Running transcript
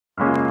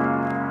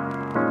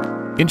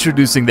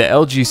Introducing the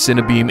LG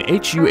CineBeam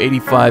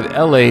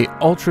HU85LA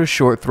Ultra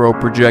Short Throw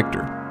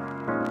Projector.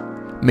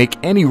 Make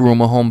any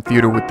room a home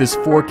theater with this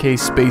 4K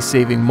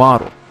space-saving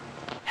model.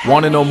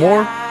 Want to know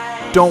more?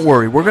 Don't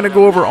worry, we're going to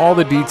go over all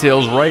the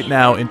details right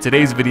now in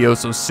today's video,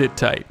 so sit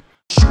tight.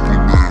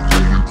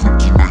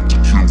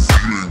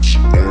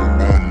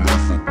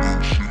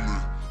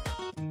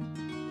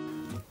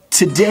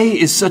 Today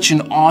is such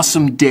an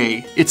awesome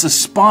day. It's a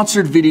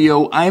sponsored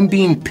video. I'm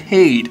being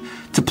paid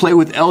to play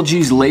with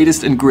LG's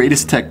latest and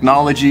greatest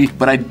technology,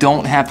 but I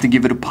don't have to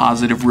give it a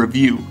positive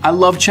review. I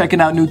love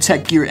checking out new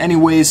tech gear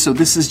anyways, so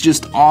this is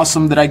just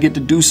awesome that I get to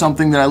do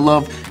something that I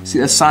love. See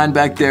that sign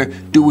back there?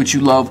 Do what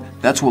you love.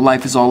 That's what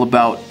life is all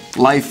about.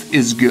 Life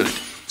is good.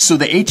 So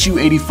the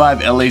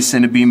HU85LA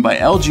CineBeam by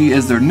LG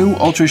is their new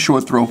ultra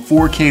short throw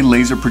 4K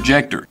laser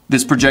projector.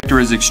 This projector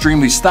is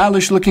extremely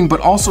stylish looking, but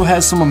also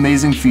has some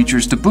amazing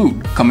features to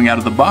boot. Coming out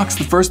of the box,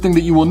 the first thing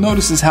that you will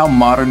notice is how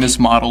modern this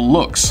model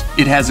looks.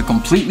 It has a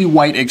completely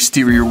white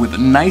exterior with a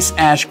nice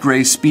ash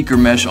gray speaker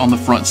mesh on the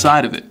front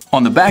side of it.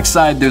 On the back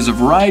side, there's a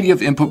variety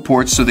of input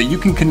ports so that you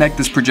can connect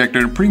this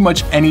projector to pretty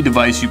much any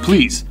device you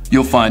please.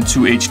 You'll find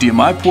 2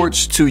 HDMI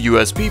ports, 2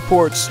 USB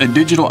ports, a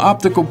digital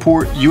optical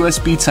port,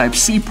 USB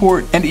Type-C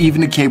port, and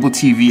even a cable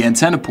TV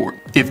antenna port.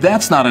 If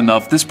that's not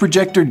enough, this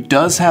projector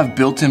does have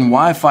built-in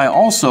Wi-Fi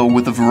also,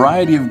 with a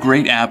variety of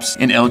great apps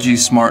in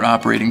LG's smart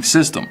operating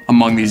system.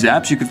 Among these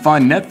apps, you can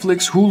find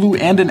Netflix, Hulu,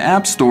 and an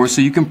app store,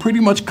 so you can pretty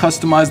much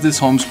customize this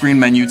home screen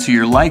menu to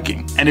your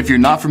liking. And if you're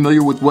not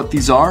familiar with what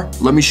these are,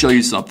 let me show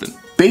you something.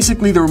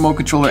 Basically, the remote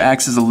controller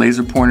acts as a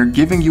laser pointer,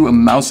 giving you a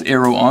mouse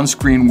arrow on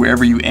screen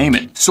wherever you aim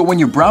it. So when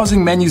you're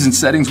browsing menus and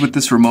settings with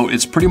this remote,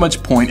 it's pretty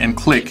much point and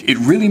click. It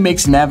really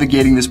makes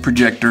navigating this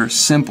projector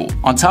simple.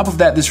 On top of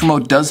that, this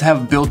remote does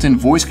have built-in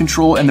voice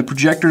control, and the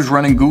projector is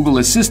running Google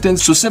Assistant,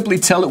 so simply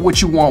tell it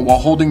what you want while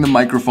holding the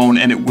microphone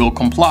and it will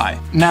comply.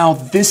 Now,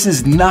 this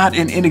is not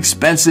an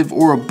inexpensive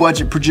or a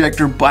budget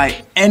projector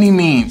by any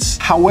means.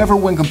 However,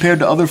 when compared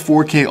to other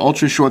 4K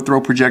ultra short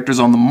throw projectors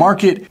on the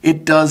market,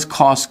 it does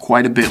cost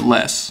quite a bit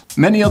less.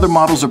 Many other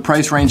models are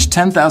price range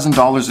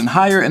 $10,000 and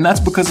higher, and that's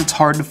because it's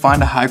hard to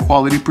find a high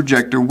quality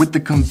projector with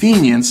the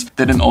convenience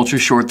that an ultra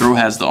short throw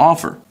has to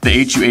offer.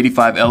 The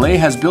HU85LA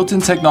has built-in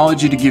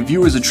technology to give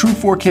viewers a true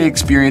 4K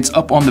experience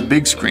up on the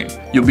big screen.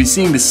 You'll be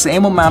seeing the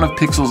same amount of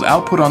pixels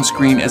output on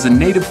screen as a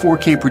native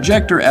 4K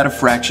projector at a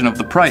fraction of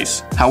the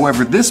price.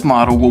 However, this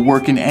model will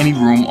work in any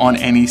room on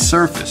any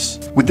surface.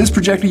 With this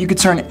projector, you could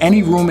turn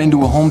any room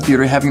into a home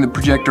theater, having the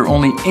projector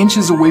only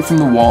inches away from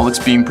the wall it's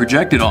being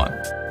projected on.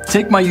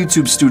 Take my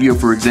YouTube studio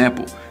for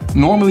example.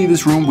 Normally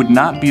this room would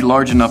not be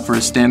large enough for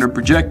a standard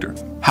projector.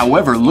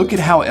 However, look at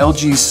how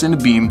LG's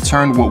CineBeam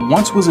turned what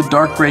once was a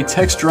dark gray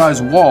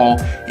texturized wall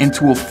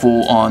into a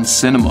full-on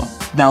cinema.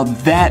 Now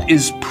that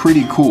is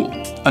pretty cool.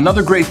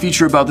 Another great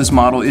feature about this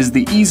model is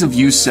the ease of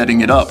use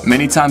setting it up.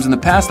 Many times in the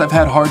past, I've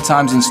had hard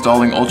times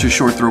installing ultra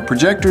short throw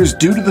projectors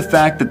due to the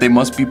fact that they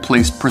must be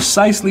placed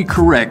precisely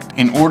correct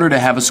in order to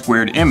have a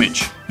squared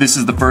image. This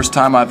is the first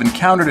time I've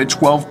encountered a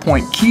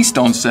 12-point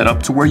keystone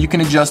setup to where you can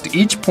adjust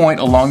each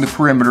point along the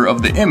perimeter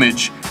of the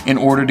image in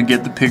order to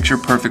get the picture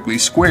perfectly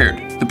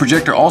squared. The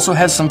projector also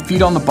has some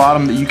feet on the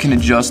bottom that you can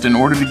adjust in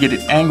order to get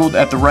it angled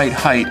at the right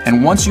height,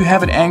 and once you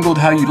have it angled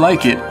how you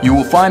like it, you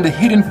will find a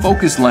hidden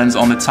focus lens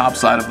on the top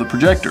side of the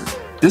projector.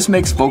 This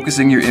makes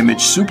focusing your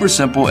image super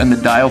simple, and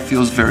the dial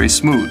feels very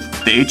smooth.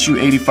 The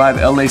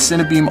HU85LA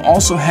CineBeam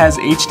also has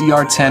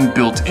HDR10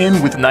 built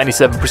in with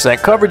 97%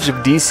 coverage of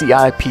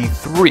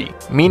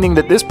DCI-P3, meaning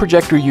that this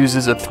projector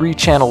uses a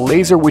 3-channel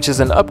laser, which is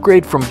an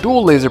upgrade from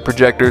dual laser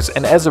projectors,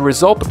 and as a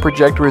result the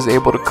projector is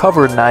able to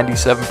cover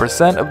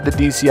 97% of the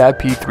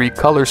DCI-P3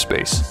 color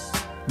space.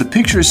 The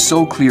picture is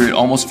so clear it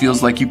almost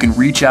feels like you can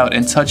reach out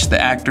and touch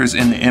the actors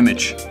in the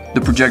image.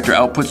 The projector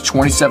outputs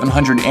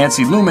 2700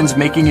 ANSI lumens,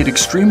 making it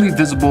extremely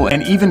visible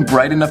and even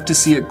bright enough to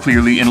see it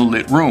clearly in a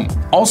lit room.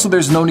 Also,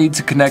 there's no need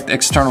to connect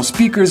external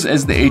speakers,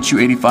 as the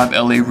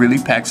HU85LA really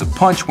packs a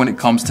punch when it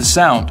comes to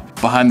sound.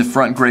 Behind the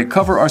front gray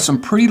cover are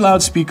some pretty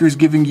loud speakers,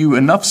 giving you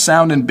enough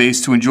sound and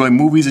bass to enjoy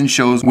movies and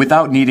shows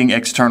without needing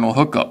external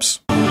hookups.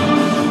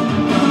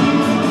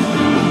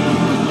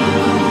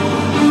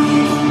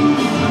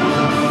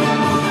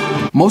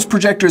 Most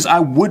projectors, I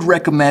would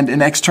recommend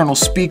an external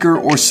speaker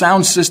or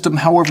sound system.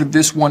 However,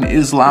 this one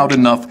is loud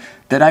enough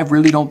that I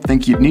really don't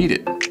think you'd need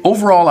it.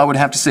 Overall, I would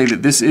have to say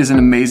that this is an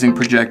amazing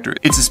projector.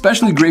 It's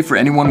especially great for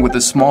anyone with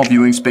a small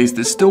viewing space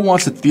that still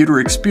wants a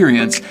theater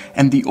experience,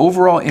 and the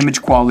overall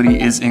image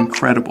quality is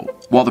incredible.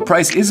 While the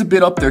price is a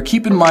bit up there,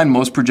 keep in mind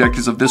most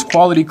projectors of this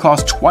quality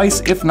cost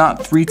twice, if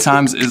not 3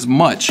 times as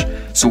much.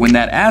 So in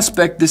that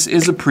aspect, this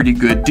is a pretty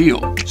good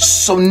deal.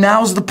 So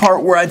now's the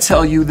part where I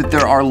tell you that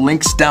there are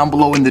links down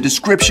below in the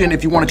description.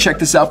 If you want to check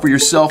this out for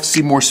yourself,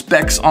 see more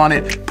specs on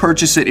it,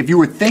 purchase it. If you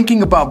were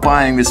thinking about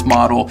buying this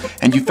model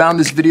and you found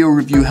this video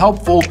review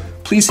helpful,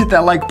 Please hit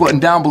that like button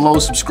down below,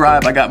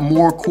 subscribe. I got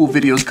more cool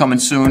videos coming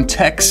soon.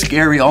 Tech,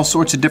 scary, all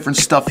sorts of different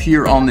stuff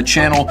here on the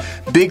channel.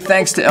 Big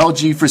thanks to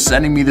LG for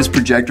sending me this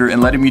projector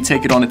and letting me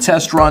take it on a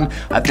test run.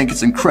 I think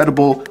it's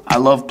incredible. I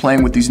love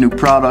playing with these new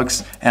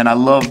products, and I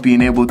love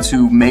being able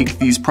to make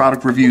these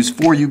product reviews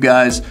for you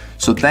guys.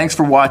 So thanks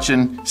for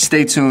watching.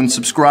 Stay tuned,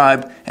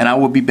 subscribe, and I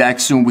will be back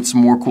soon with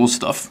some more cool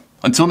stuff.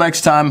 Until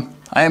next time,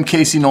 I am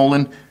Casey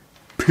Nolan.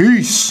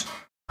 Peace.